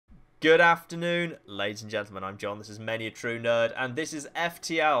Good afternoon, ladies and gentlemen. I'm John. This is Many a True Nerd, and this is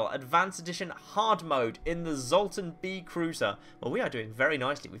FTL Advanced Edition Hard Mode in the Zoltan B Cruiser. Well, we are doing very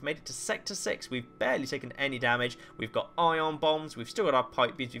nicely. We've made it to Sector 6. We've barely taken any damage. We've got ion bombs. We've still got our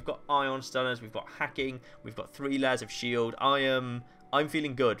pipe beams. We've got ion stunners. We've got hacking. We've got 3 layers of shield. I'm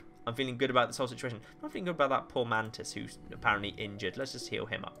feeling good. I'm feeling good about this whole situation. I'm not feeling good about that poor Mantis who's apparently injured. Let's just heal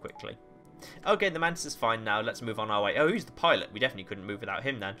him up quickly. Okay, the Mantis is fine now. Let's move on our way. Oh, who's the pilot? We definitely couldn't move without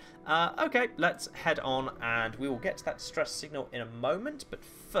him then. Okay, let's head on and we will get to that distress signal in a moment. But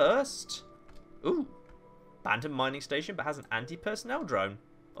first... Ooh, abandoned mining station but has an anti-personnel drone.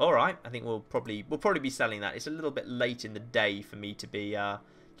 Alright, I think we'll probably be selling that. It's a little bit late in the day for me to be on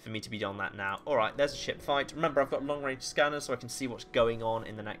that now. Alright, there's a ship fight. Remember, I've got long-range scanners so I can see what's going on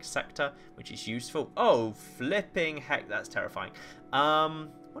in the next sector, which is useful. Oh, flipping heck, that's terrifying. I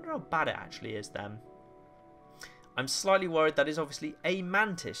wonder how bad it actually is then. I'm slightly worried that is obviously a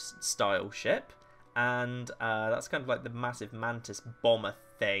Mantis-style ship, and that's kind of like the massive Mantis bomber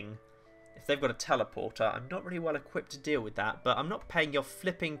thing. If they've got a teleporter, I'm not really well equipped to deal with that, but I'm not paying your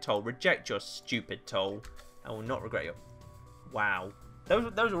flipping toll. Reject your stupid toll. I will not regret your... Wow.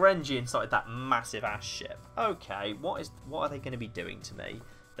 Those were NG inside that massive ass ship. Okay, what are they going to be doing to me?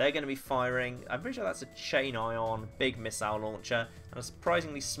 They're going to be firing, I'm pretty sure that's a chain ion, big missile launcher, and a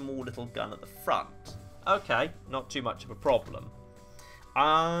surprisingly small little gun at the front. Okay, not too much of a problem.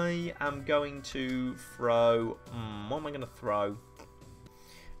 I am going to throw... what am I going to throw?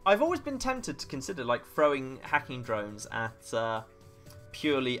 I've always been tempted to consider like throwing hacking drones at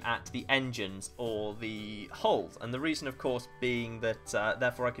purely at the engines or the hulls, and the reason of course being that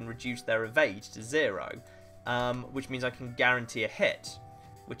therefore I can reduce their evade to 0, which means I can guarantee a hit,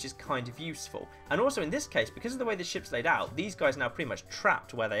 which is kind of useful. And also in this case, because of the way the ship's laid out, these guys are now pretty much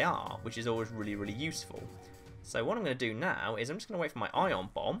trapped where they are, which is always really, really useful. So what I'm going to do now is I'm just going to wait for my ion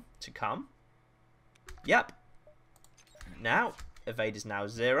bomb to come. Yep. Now, evade is now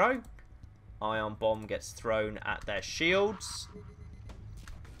 0. Ion bomb gets thrown at their shields.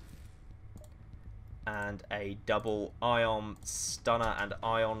 And a double ion stunner and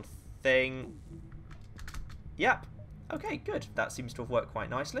ion thing. Yep. Okay, good. That seems to have worked quite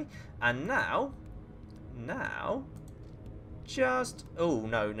nicely. And now, just... Oh,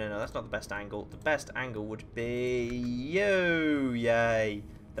 no, that's not the best angle. The best angle would be you. Yay.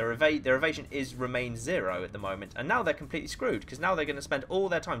 Their evasion remains 0 at the moment. And now they're completely screwed, because now they're going to spend all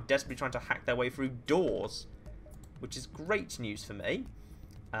their time desperately trying to hack their way through doors, which is great news for me.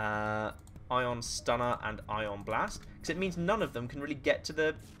 Ion Stunner and Ion Blast, because it means none of them can really get to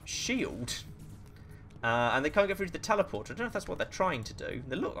the shield. And they can't get through to the teleporter. I don't know if that's what they're trying to do.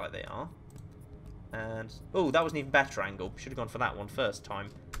 They look like they are. And, oh, that was an even better angle. Should have gone for that one first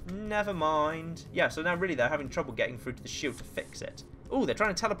time. Never mind. Yeah, so now really they're having trouble getting through to the shield to fix it. Oh, they're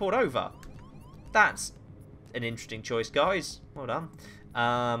trying to teleport over. That's an interesting choice, guys. Well done.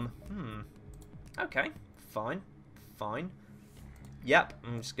 Okay, fine. Yep,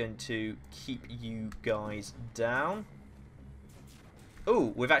 I'm just going to keep you guys down.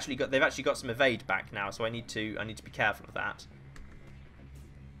 Oh, they've actually got some evade back now, so I need to be careful of that.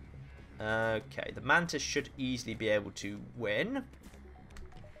 Okay, the Mantis should easily be able to win.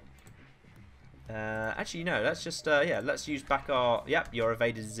 Actually, no, let's just let's use back our... Yep, your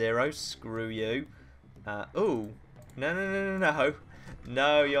evade is 0. Screw you. Oh, no.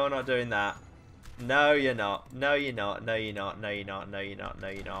 No, you're not doing that. No, you're not. No, you're not. No, you're not. No, you're not. No, you're not. No,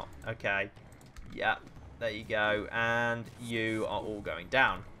 you're not. Okay. Yep. There you go. And you are all going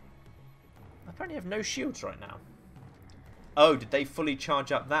down. I apparently have no shields right now. Oh, did they fully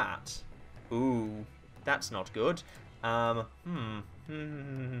charge up that? Ooh, that's not good. Okay,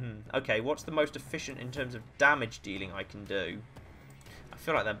 what's the most efficient in terms of damage dealing I can do? I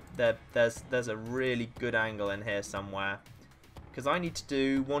feel like there's a really good angle in here somewhere. Because I need to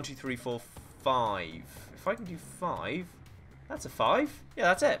do 1, 2, 3, 4, 5. If I can do 5, that's a 5. Yeah,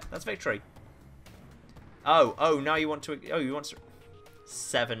 that's it. That's victory. Oh, now you want to... Oh, you want to...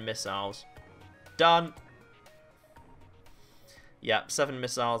 7 missiles. Done. Yep, 7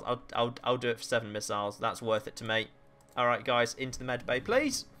 missiles. I'll do it for 7 missiles. That's worth it to me. Alright, guys, into the med bay,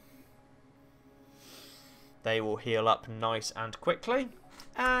 please. They will heal up nice and quickly.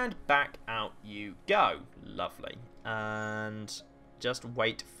 And back out you go. Lovely. And just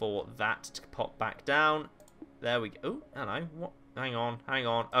wait for that to pop back down. There we go. Oh, hello. What? Hang on.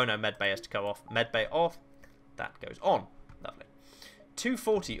 Oh, no, med bay has to go off. Med bay off. That goes on. Lovely.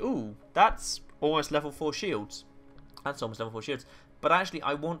 240. Ooh, that's almost level 4 shields. That's almost level 4 shields. But actually,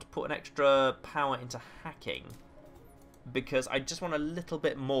 I want to put an extra power into hacking, because I just want a little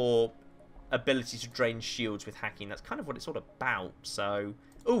bit more ability to drain shields with hacking. That's kind of what it's all about. So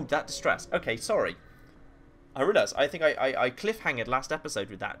Ooh, that distress. Okay, sorry. I realised. I think I cliffhangered last episode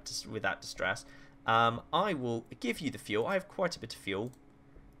with that distress. I will give you the fuel. I have quite a bit of fuel.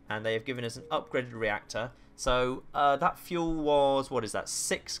 And they have given us an upgraded reactor. So that fuel was, what is that,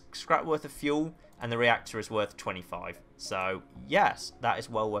 6 scrap worth of fuel, and the reactor is worth 25. So yes, that is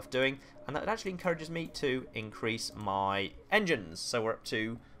well worth doing, and that actually encourages me to increase my engines. So we're up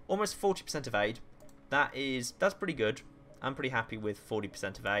to almost 40% of aid. That's pretty good. I'm pretty happy with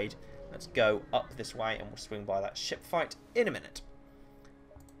 40% of aid. Let's go up this way, and we'll swing by that ship fight in a minute.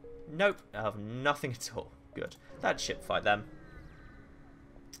 Nope, I have nothing at all. Good. That ship fight then.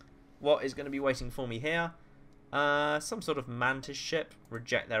 What is going to be waiting for me here? Some sort of mantis ship.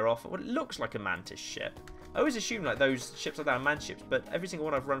 Reject their offer. Well, it looks like a mantis ship. I always assume like those ships like that are mantis ships, but every single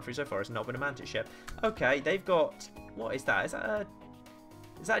one I've run through so far has not been a mantis ship. Okay, they've got... What is that? Is that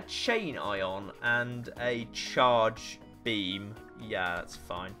a chain ion and a charge beam? Yeah, that's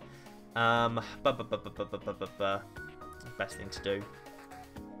fine. Best thing to do.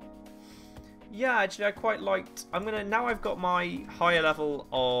 Yeah, actually, I quite liked... Now I've got my higher level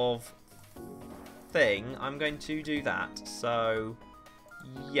of thing, I'm going to do that. So,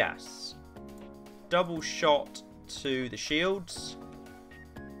 yes. Double shot to the shields.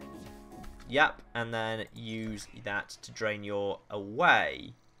 Yep, and then use that to drain your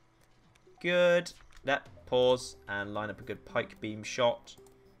away. Good. Pause and line up a good pike beam shot.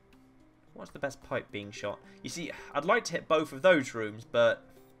 What's the best pike beam shot? You see, I'd like to hit both of those rooms, but...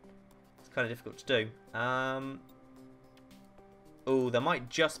 kind of difficult to do. Oh, there might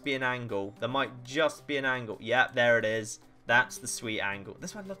just be an angle. There might just be an angle. Yep, there it is. That's the sweet angle.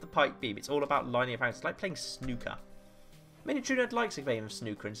 That's why I love the pike beam. It's all about lining up angles. It's like playing snooker. Many True Nerd likes a game of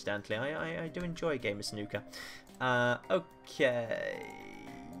snooker, incidentally. I do enjoy a game of snooker. Okay.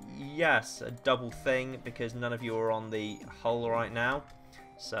 Yes, a double thing, because none of you are on the hull right now.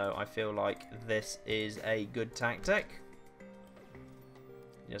 So I feel like this is a good tactic.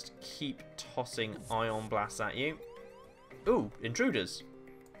 Just keep tossing ion blasts at you. Ooh, intruders.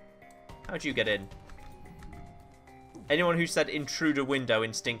 How'd you get in? Anyone who said intruder window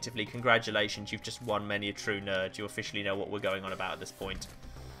instinctively, congratulations, you've just won Many a True Nerd. You officially know what we're going on about at this point.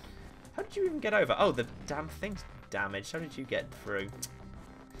 How did you even get over? Oh, the damn thing's damaged. How did you get through?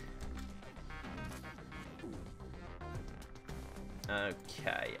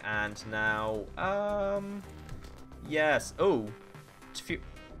 Okay, and now, yes. Oh,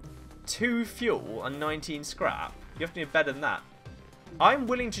 2 fuel and 19 scrap. You have to do better than that. I'm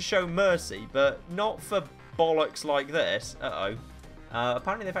willing to show mercy, but not for bollocks like this.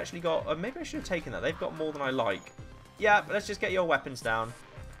 Apparently they've actually got... maybe I should have taken that. They've got more than I like. Yeah, but let's just get your weapons down.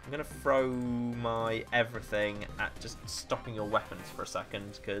 I'm going to throw my everything at just stopping your weapons for a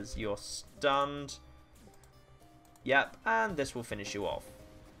second, because you're stunned. Yep, and this will finish you off.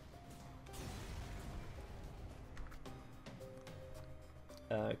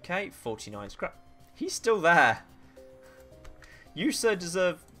 Okay, 49 scrap. He's still there. You, sir,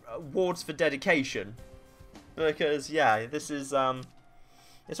 deserve awards for dedication. Because, yeah, this is,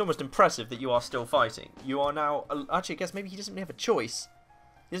 it's almost impressive that you are still fighting. You are now... actually, I guess maybe he doesn't really have a choice.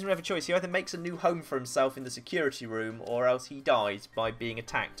 He doesn't really have a choice. He either makes a new home for himself in the security room, or else he dies by being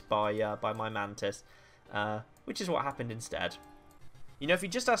attacked by my mantis. Which is what happened instead. You know, if he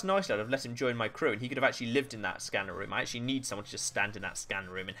just asked nicely, I'd have let him join my crew, and he could have actually lived in that scanner room. I actually need someone to just stand in that scanner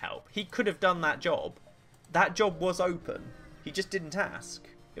room and help. He could have done that job. That job was open. He just didn't ask.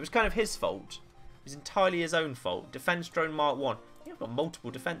 It was kind of his fault. It was entirely his own fault. Defense drone Mark 1. Yeah, I've got multiple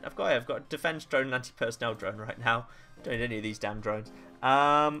defense... I've got a defense drone and anti-personnel drone right now. I don't need any of these damn drones.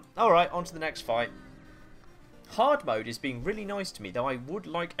 Alright, on to the next fight. Hard mode is being really nice to me, though I would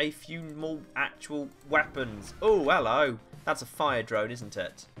like a few more actual weapons. Oh, hello. That's a fire drone, isn't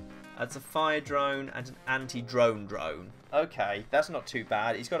it? That's a fire drone and an anti-drone drone. Okay, that's not too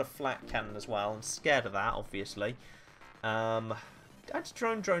bad. He's got a flat cannon as well. I'm scared of that, obviously.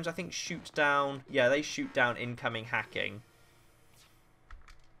 Anti-drone drones, I think, shoot down... yeah, they shoot down incoming hacking.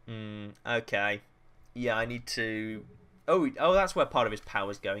 Okay. Yeah, I need to... Oh, that's where part of his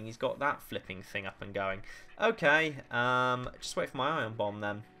power's going. He's got that flipping thing up and going. Okay, just wait for my ion bomb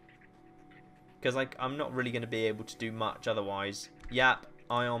then. Because I'm not really going to be able to do much otherwise. Yep,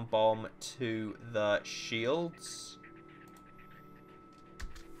 ion bomb to the shields.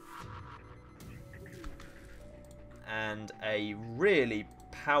 And a really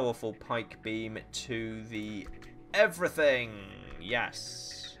powerful pike beam to the everything.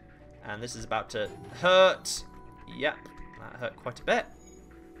 Yes. And this is about to hurt. Yep, that hurt quite a bit.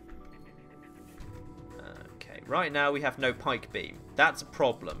 Okay, right now we have no pike beam. That's a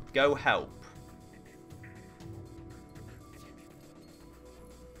problem. Go help.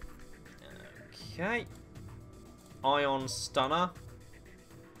 Okay. Ion Stunner.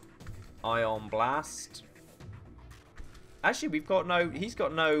 Ion Blast. Actually, we've got no... He's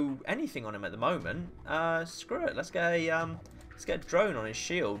got no anything on him at the moment. Screw it. Let's get a drone on his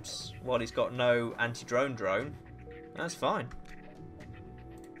shields while he's got no anti-drone drone. That's fine.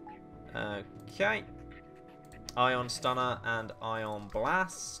 Okay. Ion Stunner and Ion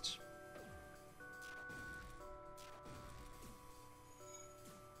Blast.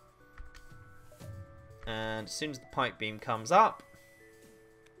 And as soon as the pipe beam comes up,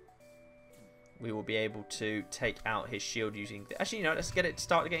 we will be able to take out his shield using... Actually, you know, let's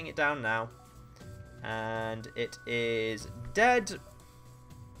start getting it down now. And it is dead.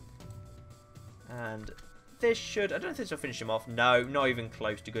 And this should... I don't think this will finish him off. No, not even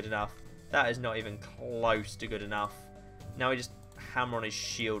close to good enough. That is not even close to good enough. Now we just hammer on his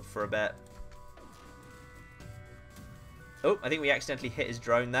shield for a bit. Oh, I think we accidentally hit his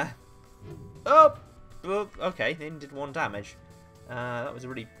drone there. Oh! Okay, they did 1 damage. That was a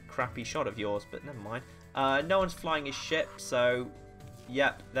really crappy shot of yours, but never mind. No one's flying his ship, so...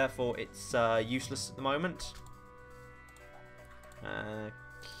 Yep, therefore it's useless at the moment.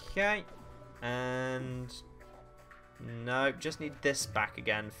 Okay. And... No, just need this back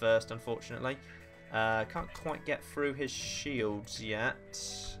again first, unfortunately. Can't quite get through his shields yet.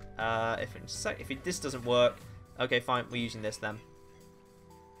 If this doesn't work... Okay, fine, we're using this then.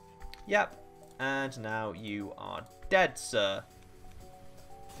 Yep. And now you are dead, sir.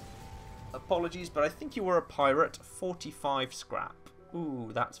 Apologies, but I think you were a pirate. 45 scrap. Ooh,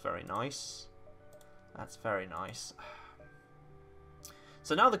 that's very nice. That's very nice.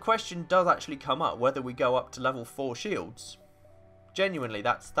 So now the question does actually come up whether we go up to level 4 shields. Genuinely,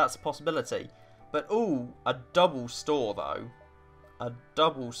 that's a possibility. But ooh, a double store though. A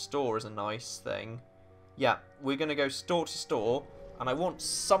double store is a nice thing. Yeah, we're going to go store to store. And I want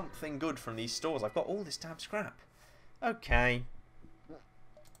something good from these stores. I've got all this damn scrap. Okay.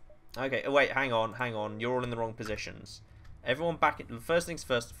 Okay, oh, wait, hang on. You're all in the wrong positions. Everyone back at... First things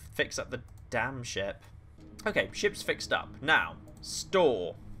first, fix up the damn ship. Okay, ship's fixed up. Now,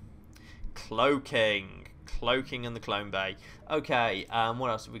 store. Cloaking. Cloaking in the clone bay. Okay, what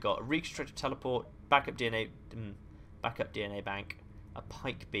else have we got? A reconstructed teleport, backup DNA bank, a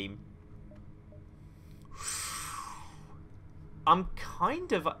pike beam. I'm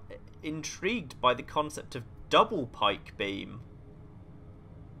kind of intrigued by the concept of double pike beam.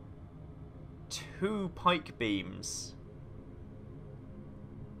 2 pike beams.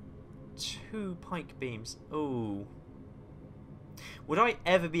 2 pike beams. Ooh. Would I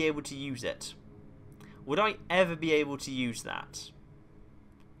ever be able to use it? Would I ever be able to use that?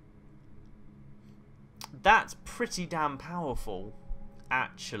 That's pretty damn powerful,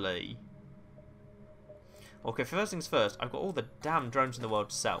 actually. Okay, first things first, I've got all the damn drones in the world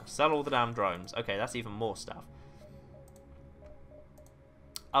to sell. Sell all the damn drones. Okay, that's even more stuff.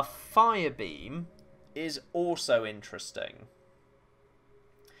 A fire beam is also interesting.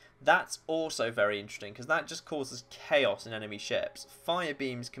 That's also very interesting, because that just causes chaos in enemy ships. Fire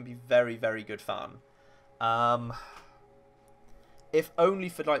beams can be very, very good fun. If only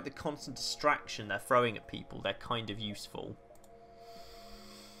for like the constant distraction they're throwing at people, they're kind of useful.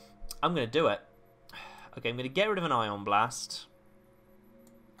 I'm going to do it. Okay, I'm going to get rid of an Ion Blast.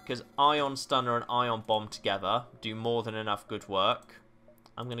 Because Ion Stunner and Ion Bomb together do more than enough good work.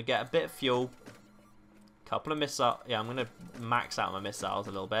 I'm going to get a bit of fuel. Couple of missiles. Yeah, I'm going to max out my missiles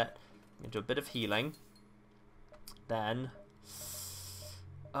a little bit. I'm going to do a bit of healing. Then...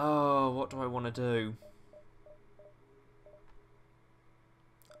 Oh, what do I want to do?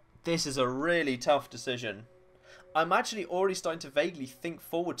 This is a really tough decision. I'm actually already starting to vaguely think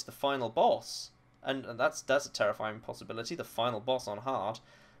forward to the final boss. And that's a terrifying possibility, the final boss on hard.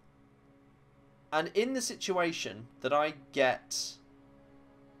 And in the situation that I get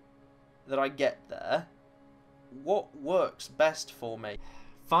there, what works best for me?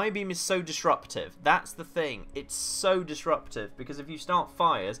 Firebeam is so disruptive. That's the thing. It's so disruptive because if you start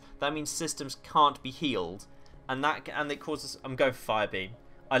fires, that means systems can't be healed, and it causes. I'm going for Firebeam.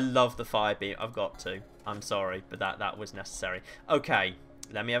 I love the Firebeam. I've got to. I'm sorry, but that was necessary. Okay,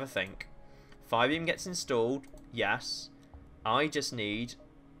 let me have a think. Firebeam gets installed, yes. I just need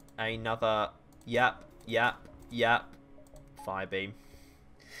another, yep, Firebeam.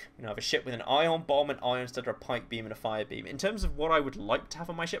 We have a ship with an Ion Bomb, an Ion Stunner, a Pike Beam, and a Fire Beam. In terms of what I would like to have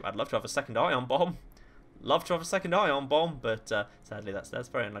on my ship, I'd love to have a second Ion Bomb. Love to have a second Ion Bomb, but sadly that's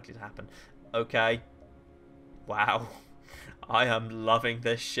very unlikely to happen. Okay. Wow. I am loving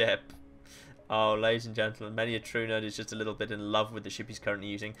this ship. Oh, ladies and gentlemen, many a true nerd is just a little bit in love with the ship he's currently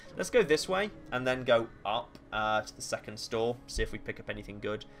using. Let's go this way and then go up to the second store, see if we pick up anything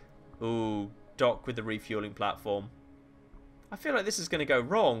good. Ooh, dock with the refueling platform. I feel like this is going to go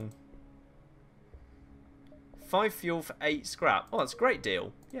wrong. 5 fuel for 8 scrap. Oh, that's a great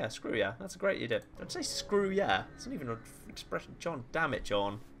deal. Yeah, screw yeah. That's a great idea. I'd say screw yeah. It's not even an expression. John, damn it,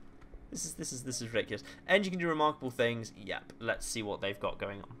 John. This is ridiculous. Engine can do remarkable things. Yep. Let's see what they've got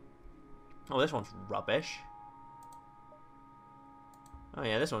going on. Oh, this one's rubbish. Oh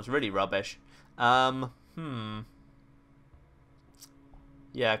yeah, this one's really rubbish. Yeah,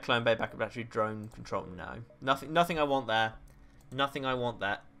 clone bay backup battery, drone control. No, nothing I want there. Nothing I want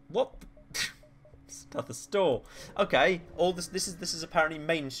there. What? Another store. Okay, all this is apparently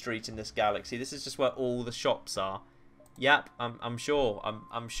Main Street in this galaxy. This is just where all the shops are. Yep, I'm sure.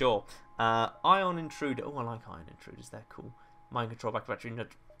 I'm sure. Ion intruder. Oh, I like ion intruders. They're cool. Mind control backup battery. No,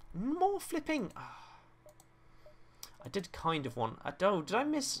 more flipping. I did kind of want. Oh, did I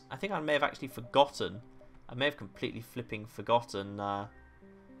miss? I think I may have actually forgotten. I may have completely flipping forgotten.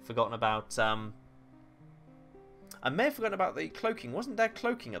 Forgotten about. I may have forgotten about the cloaking. Wasn't there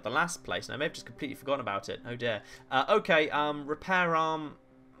cloaking at the last place? And I may have just completely forgotten about it. Oh dear. Okay. Repair arm.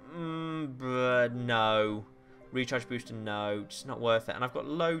 No. Recharge booster. No. Just not worth it. And I've got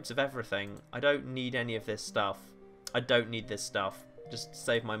loads of everything. I don't need any of this stuff. I don't need this stuff. Just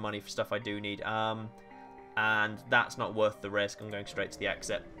save my money for stuff I do need. And that's not worth the risk. I'm going straight to the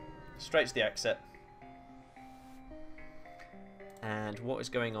exit. Straight to the exit. And what is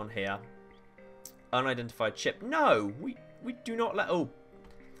going on here? Unidentified ship. No, we do not let. Oh,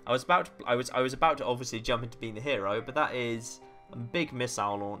 I was about to obviously jump into being the hero, but that is a big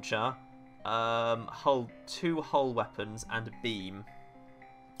missile launcher, two hull weapons and a beam.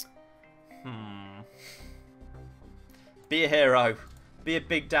 Be a hero. Be a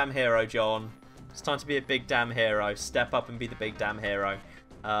big damn hero, John. It's time to be a big damn hero. Step up and be the big damn hero.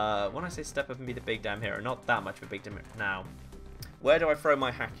 When I say step up and be the big damn hero, not that much of a big damn hero. Now, where do I throw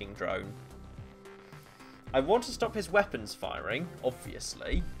my hacking drone? I want to stop his weapons firing,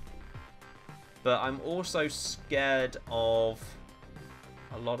 obviously. But I'm also scared of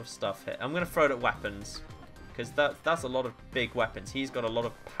a lot of stuff here. I'm going to throw it at weapons. Because that's a lot of big weapons. He's got a lot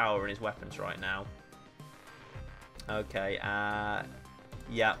of power in his weapons right now. Okay,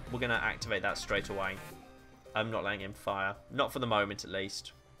 yeah, we're going to activate that straight away. I'm not letting him fire. Not for the moment, at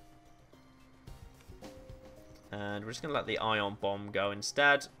least. And we're just going to let the ion bomb go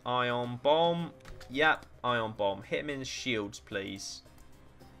instead. Ion bomb. Yep, ion bomb. Hit him in the shields, please.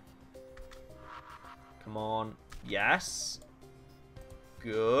 Come on. Yes.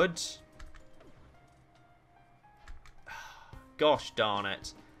 Good. Gosh darn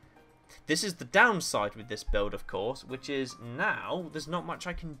it. This is the downside with this build, of course, which is now there's not much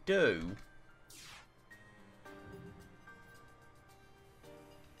I can do.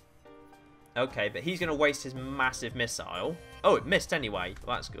 Okay, but he's going to waste his massive missile. Oh, it missed anyway.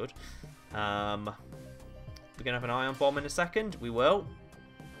 Well, that's good. We're going to have an ion bomb in a second. We will.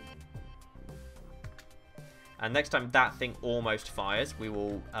 And next time that thing almost fires, we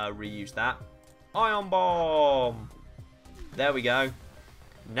will reuse that. Ion bomb! There we go.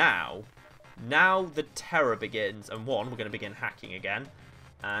 Now the terror begins. And one, we're going to begin hacking again.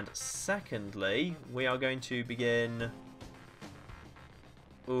 And secondly, we are going to begin...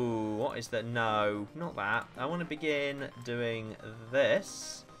 Ooh, what is that? No, not that. I want to begin doing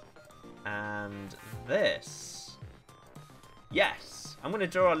this and this. Yes, I'm going to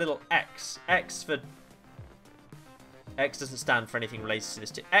draw a little X. X for... X doesn't stand for anything related to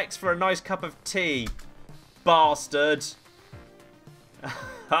this. X for a nice cup of tea, bastard.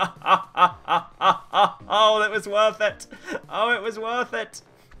 Oh, that was worth it. Oh, it was worth it.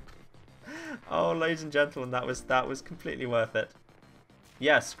 Oh, ladies and gentlemen, that was completely worth it.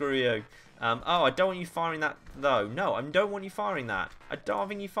 Yeah, screw you. Oh, I don't want you firing that, though. No, I don't want you firing that. I don't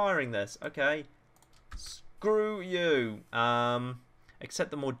want you firing this. Okay. Screw you. Except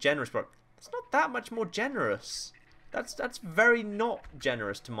the more generous product. It's not that much more generous. That's very not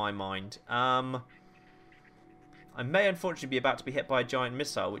generous to my mind. I may unfortunately be about to be hit by a giant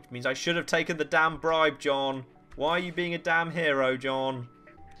missile, which means I should have taken the damn bribe, John. Why are you being a damn hero, John?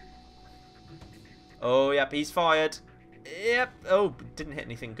 Oh, yep, he's fired. Yep. Oh, didn't hit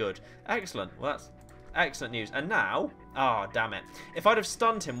anything good. Excellent. Well, that's excellent news. And now... Ah, oh, damn it. If I'd have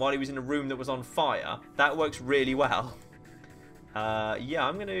stunned him while he was in a room that was on fire, that works really well. Yeah,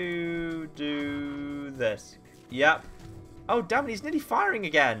 I'm going to do this. Yep. Oh, damn it. He's nearly firing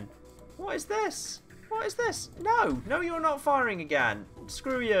again. What is this? What is this? No. No, you're not firing again.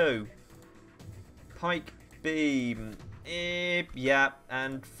 Screw you. Pike beam. Yeah,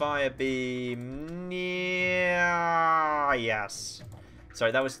 and fire beam. Yeah, yes.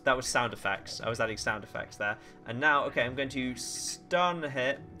 Sorry, that was sound effects. I was adding sound effects there. And now, okay, I'm going to stun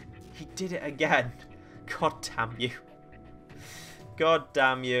hit. He did it again. God damn you. God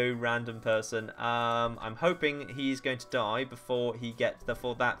damn you, random person. I'm hoping he's going to die before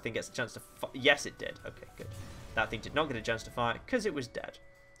that thing gets a chance to fire. Yes, it did. Okay, good. That thing did not get a chance to fire because it was dead.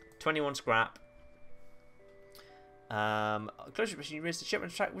 21 scrap. Close mission, the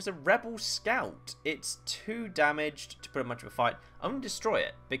shipment track was a rebel scout. It's too damaged to put up much of a fight. I'm going to destroy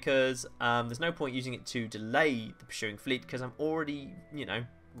it because there's no point using it to delay the pursuing fleet because I'm already, you know,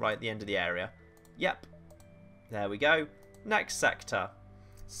 right at the end of the area. Yep. There we go. Next sector.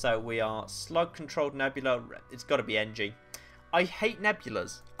 So we are slug-controlled nebula. It's got to be NG. I hate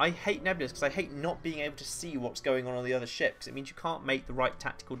nebulas. I hate nebulas because I hate not being able to see what's going on the other ship because it means you can't make the right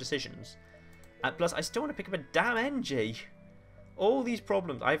tactical decisions. Plus, I still want to pick up a damn NG. All these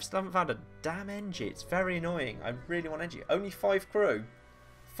problems. I still haven't found a damn NG. It's very annoying. I really want NG. Only 5 crew.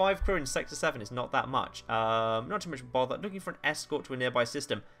 5 crew in Sector 7 is not that much. Not too much bother. Looking for an escort to a nearby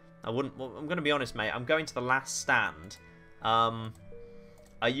system. Well, I'm going to be honest, mate. I'm going to the last stand. Are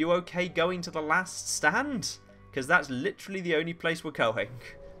you okay going to the last stand? Because that's literally the only place we're going.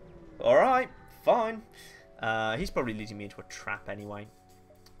 Alright, fine. He's probably leading me into a trap anyway.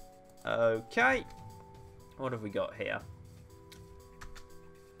 Okay. What have we got here?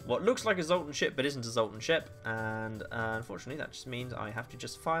 What looks like a Zoltan ship but isn't a Zoltan ship. And unfortunately that just means I have to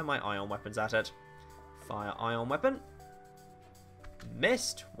just fire my ion weapons at it. Fire ion weapon.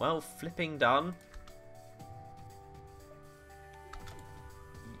 Missed. Well, flipping done.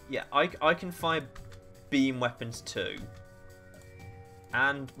 Yeah, I can fire beam weapons too.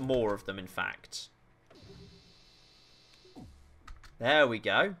 And more of them, in fact. There we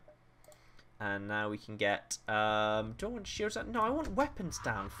go. And now we can get... do I want shields down? No, I want weapons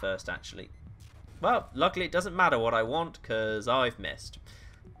down first, actually. Well, luckily it doesn't matter what I want, because I've missed.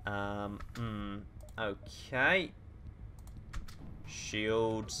 Okay.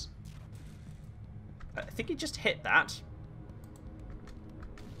 Shields. I think he just hit that.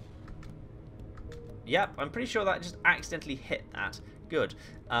 Yep, I'm pretty sure that just accidentally hit that. Good.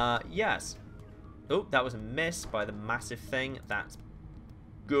 Yes. Oh, that was a miss by the massive thing. That's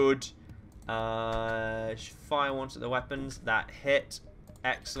good. Fire once at the weapons. That hit.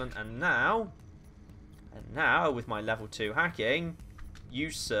 Excellent. And now, with my level 2 hacking, you,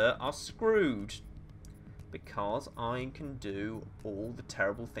 sir, are screwed. Because I can do all the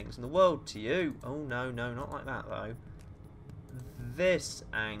terrible things in the world to you. Oh, no, not like that, though. This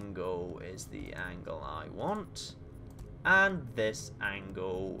angle is the angle I want. And this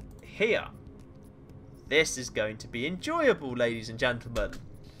angle here. This is going to be enjoyable, ladies and gentlemen.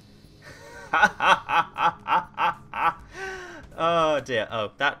 Oh dear.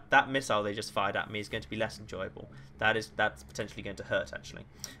 Oh, that missile they just fired at me is going to be less enjoyable. That's potentially going to hurt, actually.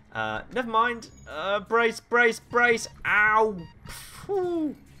 Never mind. Brace. Ow.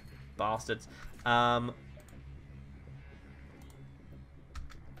 Phew. Bastards.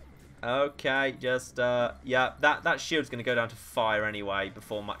 Okay, just, yeah, that shield's going to go down to fire anyway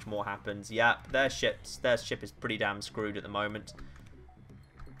before much more happens. Yeah, their ship is pretty damn screwed at the moment.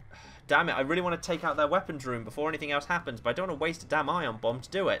 Damn it, I really want to take out their weapons room before anything else happens, but I don't want to waste a damn ion bomb to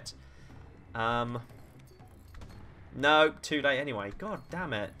do it. No, too late anyway. God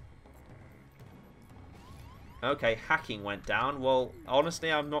damn it. Okay, hacking went down. Well,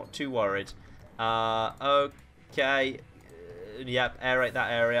 honestly, I'm not too worried. Okay. Yep, aerate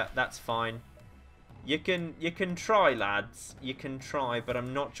that area. That's fine. You can try, lads. You can try, but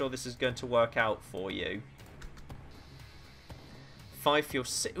I'm not sure this is going to work out for you. 5 fuel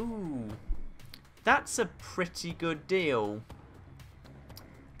 6. Ooh, that's a pretty good deal.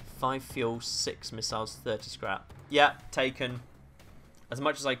 5 fuel 6 missiles, 30 scrap. Yeah, taken. As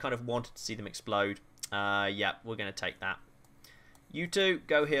much as I kind of wanted to see them explode. Yeah, we're going to take that. You two,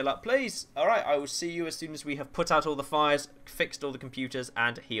 go heal up, please. Alright, I will see you as soon as we have put out all the fires, fixed all the computers,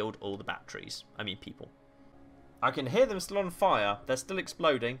 and healed all the batteries. I mean, people. I can hear them still on fire. They're still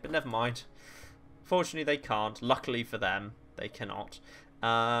exploding, but never mind. Fortunately, they can't. Luckily for them, they cannot.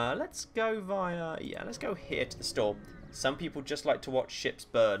 Let's go via... Yeah, let's go here to the store. Some people just like to watch ships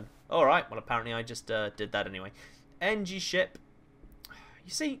burn. Alright, well, apparently I just did that anyway. NG ship.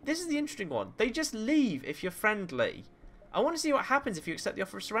 You see, this is the interesting one. They just leave if you're friendly. I want to see what happens if you accept the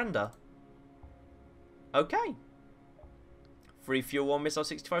offer of surrender. Okay. Free fuel 1 missile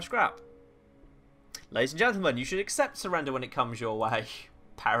 65 scrap. Ladies and gentlemen, you should accept surrender when it comes your way.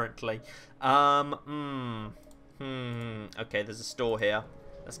 Apparently. Okay, there's a store here.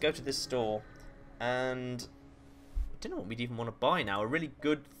 Let's go to this store. And I don't know what we'd even want to buy now. A really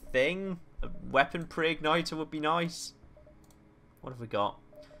good thing. A weapon pre-igniter would be nice. What have we got?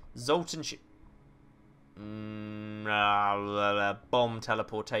 Zoltan ship. Bomb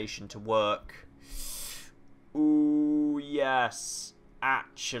teleportation to work. Ooh, yes.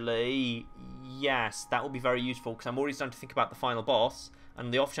 Actually, yes. That will be very useful because I'm already starting to think about the final boss.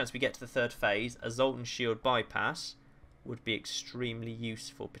 And the off chance we get to the third phase, a Zoltan shield bypass would be extremely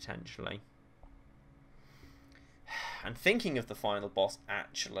useful potentially. And thinking of the final boss,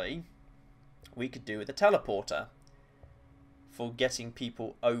 actually, we could do with a teleporter for getting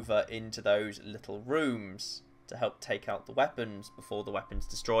people over into those little rooms to help take out the weapons before the weapons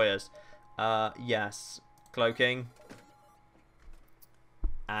destroy us. Yes, cloaking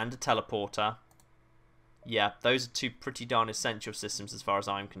and a teleporter. Yeah, those are two pretty darn essential systems as far as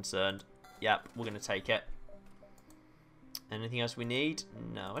I'm concerned. Yep, we're going to take it. Anything else we need?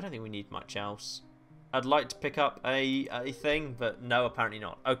 No, I don't think we need much else. I'd like to pick up a thing, but no, apparently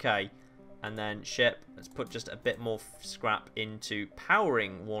not. Okay, and then ship. Let's put just a bit more scrap into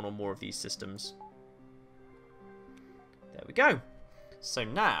powering one or more of these systems. There we go. So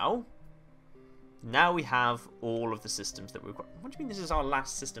now we have all of the systems that we've got. What do you mean this is our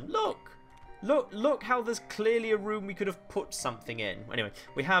last system? Look! Look how there's clearly a room we could have put something in. Anyway,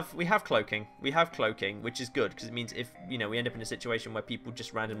 we have cloaking. We have cloaking, which is good because it means if, you know, we end up in a situation where people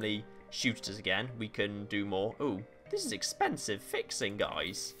just randomly shoot at us again, we can do more. Ooh, this is expensive fixing,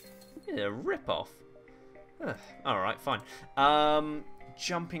 guys. It's a rip-off. Alright, fine.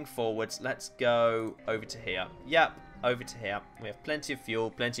 Jumping forwards, let's go over to here. Yep, over to here. We have plenty of fuel,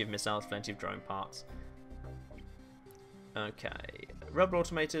 plenty of missiles, plenty of drone parts. Okay. Rebel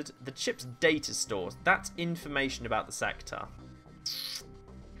automated. The chip's data stores. That's information about the sector.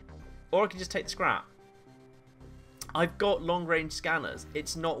 Or I can just take the scrap. I've got long-range scanners.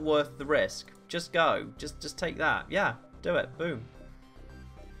 It's not worth the risk. Just go. Just take that. Yeah, do it. Boom.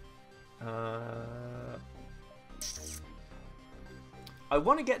 I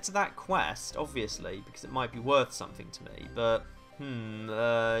want to get to that quest, obviously, because it might be worth something to me. But,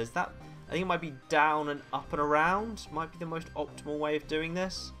 is that... I think it might be down and up and around. Might be the most optimal way of doing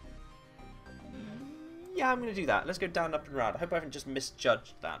this. Yeah, I'm going to do that. Let's go down, up and around. I hope I haven't just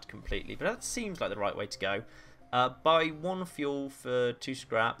misjudged that completely. But that seems like the right way to go. Buy 1 fuel for 2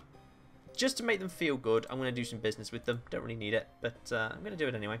 scrap. Just to make them feel good, I'm going to do some business with them. Don't really need it, but I'm going to do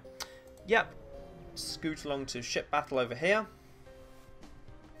it anyway. Yep. Scoot along to ship battle over here.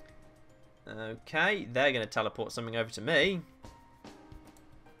 Okay, they're going to teleport something over to me.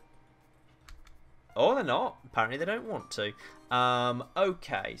 Or they're not. Apparently they don't want to.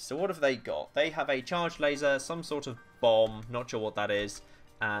 Okay, so what have they got? They have a charged laser, some sort of bomb, not sure what that is,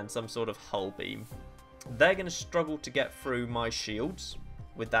 and some sort of hull beam. They're going to struggle to get through my shields.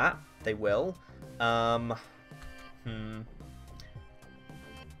 With that, they will.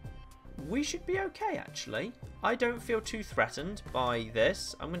 We should be okay, actually. I don't feel too threatened by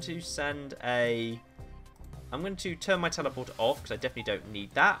this. I'm going to send a... I'm going to turn my teleporter off, because I definitely don't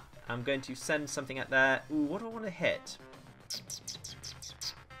need that. I'm going to send something out there. Ooh, what do I want to hit?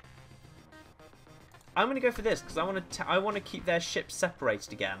 I'm going to go for this because I want to keep their ships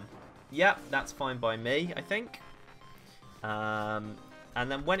separated again. Yep, that's fine by me, I think. And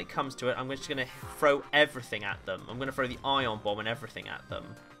then when it comes to it, I'm just going to throw everything at them. I'm going to throw the ion bomb and everything at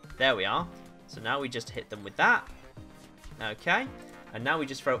them. There we are. So now we just hit them with that. Okay. And now we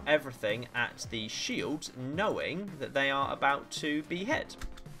just throw everything at the shields, knowing that they are about to be hit.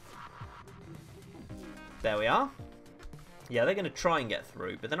 There we are. Yeah, they're going to try and get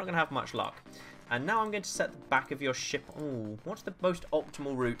through, but they're not going to have much luck. And now I'm going to set the back of your ship. Ooh, what's the most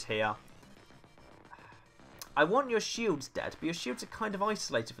optimal route here? I want your shields dead, but your shields are kind of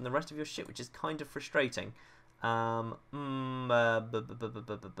isolated from the rest of your ship, which is kind of frustrating. Nah,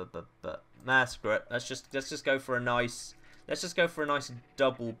 screw it. Let's just go for a nice... Let's just go for a nice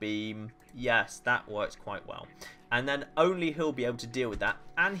double beam. Yes, that works quite well. And then only he'll be able to deal with that.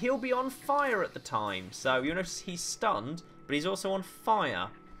 And he'll be on fire at the time. So you'll notice he's stunned, but he's also on fire.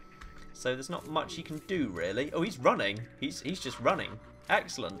 So there's not much he can do, really. Oh, he's running. He's just running.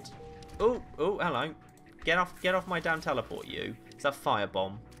 Excellent. Oh, hello. Get off my damn teleport, you. Is that a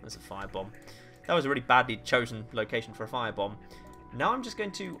firebomb? That's a firebomb. That was a really badly chosen location for a firebomb. Now I'm just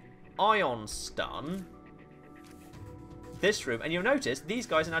going to ion stun this room. And you'll notice these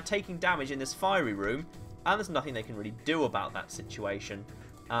guys are now taking damage in this fiery room. And there's nothing they can really do about that situation.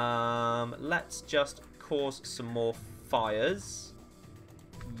 Let's just cause some more fires.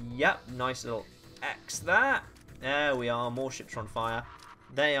 Yep, nice little X there. There we are, more ships are on fire.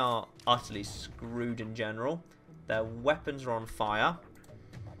 They are utterly screwed in general. Their weapons are on fire.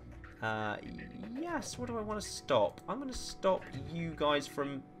 Yes, what do I want to stop? I'm going to stop you guys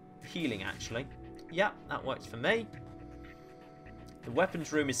from healing, actually. Yep, that works for me. The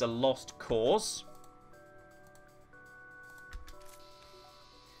weapons room is a lost cause.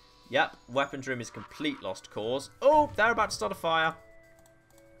 Yep, weapons room is complete lost cause. Oh, they're about to start a fire.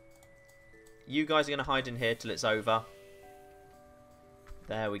 You guys are going to hide in here till it's over.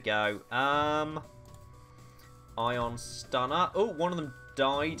 There we go. Ion stunner. Oh, one of them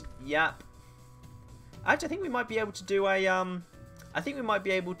died. Yep. Actually, I think we might be able to do a I think we might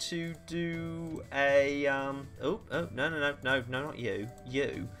be able to do a oh, no, not you.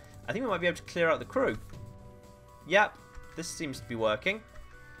 You. I think we might be able to clear out the crew. Yep. This seems to be working.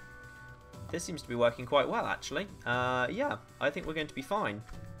 This seems to be working quite well, actually. Yeah, I think we're going to be fine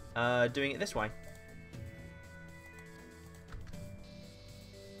doing it this way.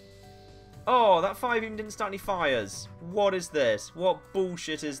 Oh, that 5 even didn't start any fires. What is this? What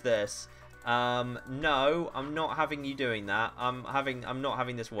bullshit is this? No, I'm not having you doing that. I'm not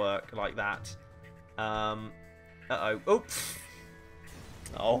having this work like that. Uh-oh. Oops.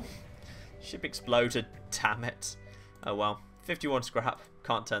 Oh. Ship exploded. Damn it. Oh well. 51 scrap.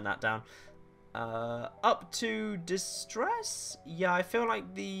 Can't turn that down. Up to distress? Yeah, I feel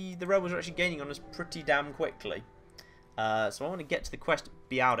like the rebels are actually gaining on us pretty damn quickly. So I want to get to the quest,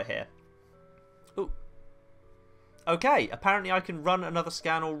 be out of here. Ooh. Okay, apparently I can run another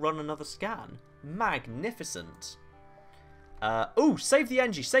scan or run another scan. Magnificent. Ooh, save the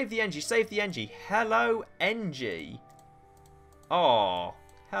Engie, save the Engie, save the Engie. Hello, Engie. Oh,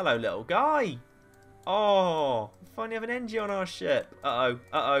 hello, little guy. Oh, we finally have an Engie on our ship.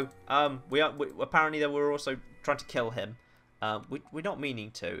 We apparently they were also trying to kill him. We're not meaning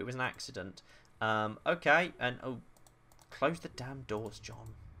to. It was an accident. Okay, and oh, close the damn doors,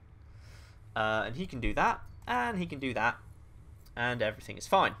 John. And he can do that, and he can do that, and everything is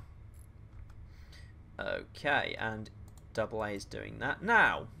fine. Okay, and Double A is doing that.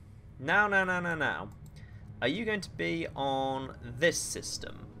 Now. Are you going to be on this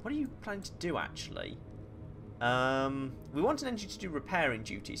system? What are you planning to do, actually? We want an engineer to do repairing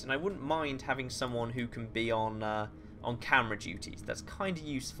duties, and I wouldn't mind having someone who can be on camera duties. That's kind of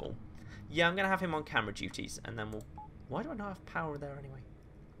useful. Yeah, I'm going to have him on camera duties, and then we'll... Why do I not have power there anyway?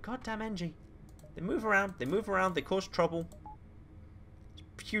 Goddamn Engie. They move around, they cause trouble.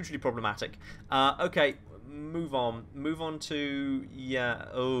 It's hugely problematic. Okay, move on. Move on to... Yeah,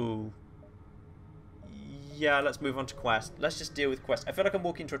 oh... Yeah, let's move on to quest. Let's just deal with quest. I feel like I'm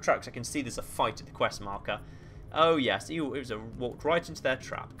walking into a trap because I can see there's a fight at the quest marker. Oh, yes. Ew, it was walked right into their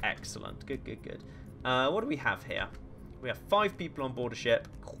trap. Excellent. Good, good, good. What do we have here? We have 5 people on board a ship.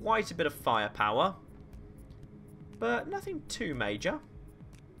 Quite a bit of firepower. But nothing too major.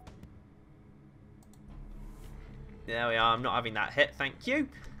 There we are. I'm not having that hit. Thank you.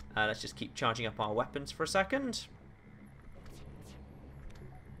 Let's just keep charging up our weapons for a second.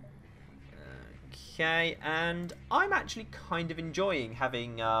 Okay, and I'm actually kind of enjoying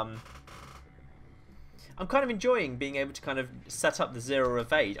having... I'm kind of enjoying being able to kind of set up the zero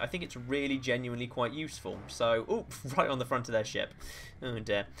evade. I think it's really genuinely quite useful. So, oh, right on the front of their ship. Oh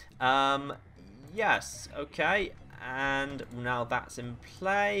dear. Yes, okay. And now that's in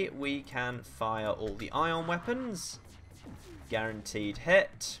play, we can fire all the ion weapons. Guaranteed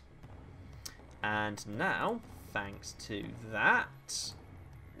hit. And now, thanks to that,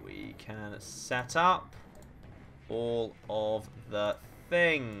 we can set up all of the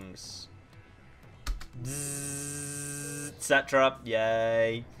things. Etc.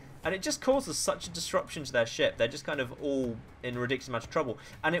 Yay. And it just causes such a disruption to their ship. They're just kind of all in a ridiculous amount of trouble.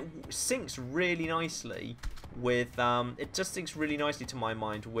 And it syncs really nicely with... it just syncs really nicely to my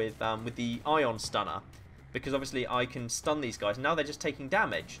mind with the ion stunner. Because obviously I can stun these guys. Now they're just taking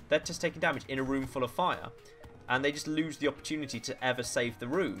damage. They're just taking damage in a room full of fire. And they just lose the opportunity to ever save the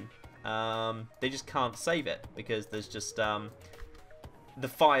room. They just can't save it. Because there's just... the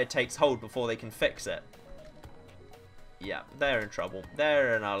fire takes hold before they can fix it. Yeah, they're in trouble.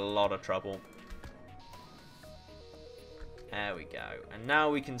 They're in a lot of trouble. There we go. And now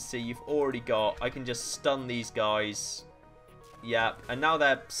we can see you've already got... I can just stun these guys. Yep. And now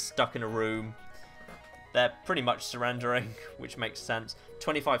they're stuck in a room. They're pretty much surrendering, which makes sense.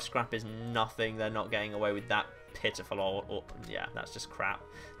 25 scrap is nothing. They're not getting away with that pitiful or yeah, that's just crap.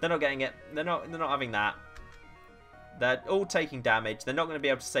 They're not getting it. They're not having that. They're all taking damage. They're not going to be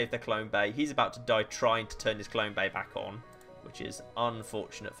able to save their clone bay. He's about to die trying to turn his clone bay back on, which is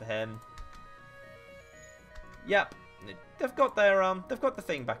unfortunate for him. Yep, they've got the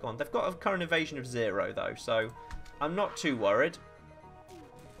thing back on. They've got a current evasion of 0 though, so I'm not too worried.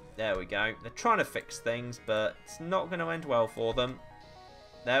 There we go. They're trying to fix things, but it's not going to end well for them.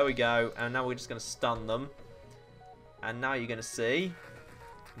 There we go. And now we're just going to stun them. And now you're going to see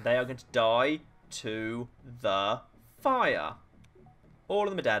they are going to die to the fire. All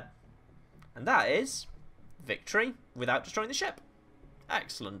of them are dead. And that is victory without destroying the ship.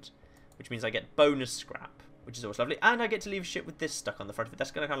 Excellent. which means I get bonus scrap, which is always lovely. And I get to leave a ship with this stuck on the front of it. That's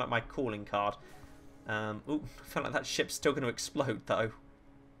kind of like my calling card. Ooh, I feel like that ship's still going to explode, though.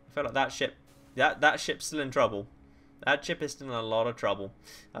 I feel like that ship's still in trouble. That ship is still in a lot of trouble.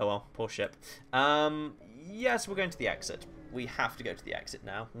 Oh well, poor ship. Yes, we're going to the exit. We have to go to the exit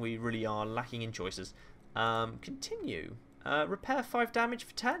now. We really are lacking in choices. Continue. Repair 5 damage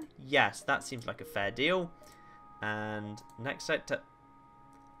for 10? Yes, that seems like a fair deal. And next sector.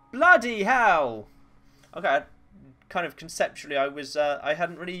 Bloody hell! Okay, kind of conceptually, I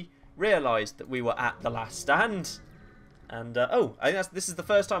hadn't really realised that we were at the last stand. And oh, I think this is the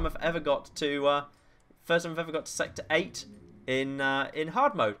first time I've ever got to sector 8 in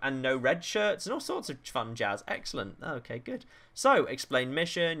hard mode, and no red shirts and all sorts of fun jazz. Excellent. Okay, good. So, explain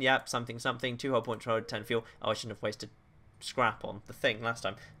mission. Yep, something. 2 hull point road, 10 fuel. Oh, I shouldn't have wasted scrap on the thing last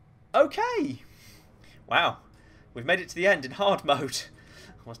time. Okay. Wow, we've made it to the end in hard mode.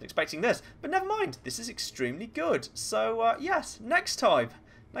 I wasn't expecting this, but never mind. This is extremely good. So yes, next time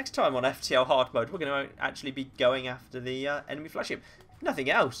on FTL hard mode, we're going to actually be going after the enemy flagship. If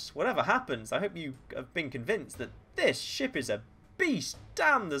nothing else, whatever happens, I hope you have been convinced that this ship is a beast.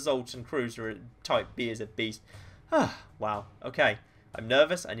 Damn, the Zoltan cruiser Type B is a beast. Wow. Okay, I'm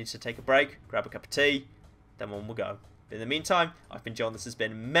nervous. I need to take a break, grab a cup of tea, then on we'll go. But in the meantime, I've been John. This has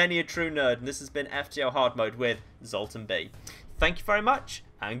been Many a True Nerd, and this has been FTL hard mode with Zoltan B. Thank you very much,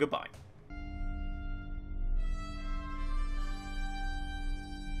 and goodbye.